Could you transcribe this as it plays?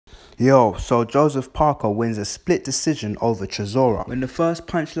Yo, so Joseph Parker wins a split decision over Chisora. When the first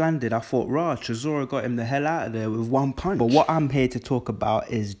punch landed, I thought, rah, Chisora got him the hell out of there with one punch. But what I'm here to talk about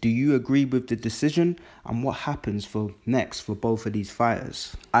is, do you agree with the decision and what happens next for both of these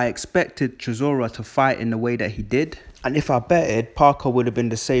fighters? I expected Chisora to fight in the way that he did. And if I betted, Parker would have been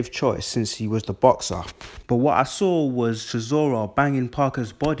the safe choice since he was the boxer. But what I saw was Chisora banging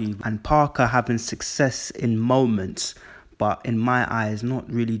Parker's body and Parker having success in moments, but in my eyes,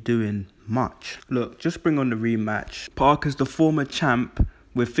 not really doing much. Look, just bring on the rematch. Parker's the former champ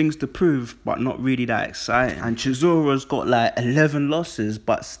with things to prove, but not really that exciting. And Chisora's got like 11 losses,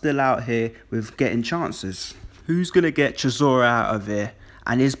 but still out here with getting chances. Who's gonna get Chisora out of here?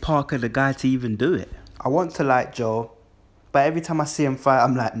 And is Parker the guy to even do it? I want to like Joe, but every time I see him fight,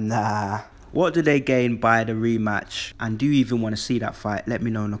 I'm like, nah. What do they gain by the rematch? And do you even want to see that fight? Let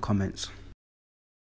me know in the comments.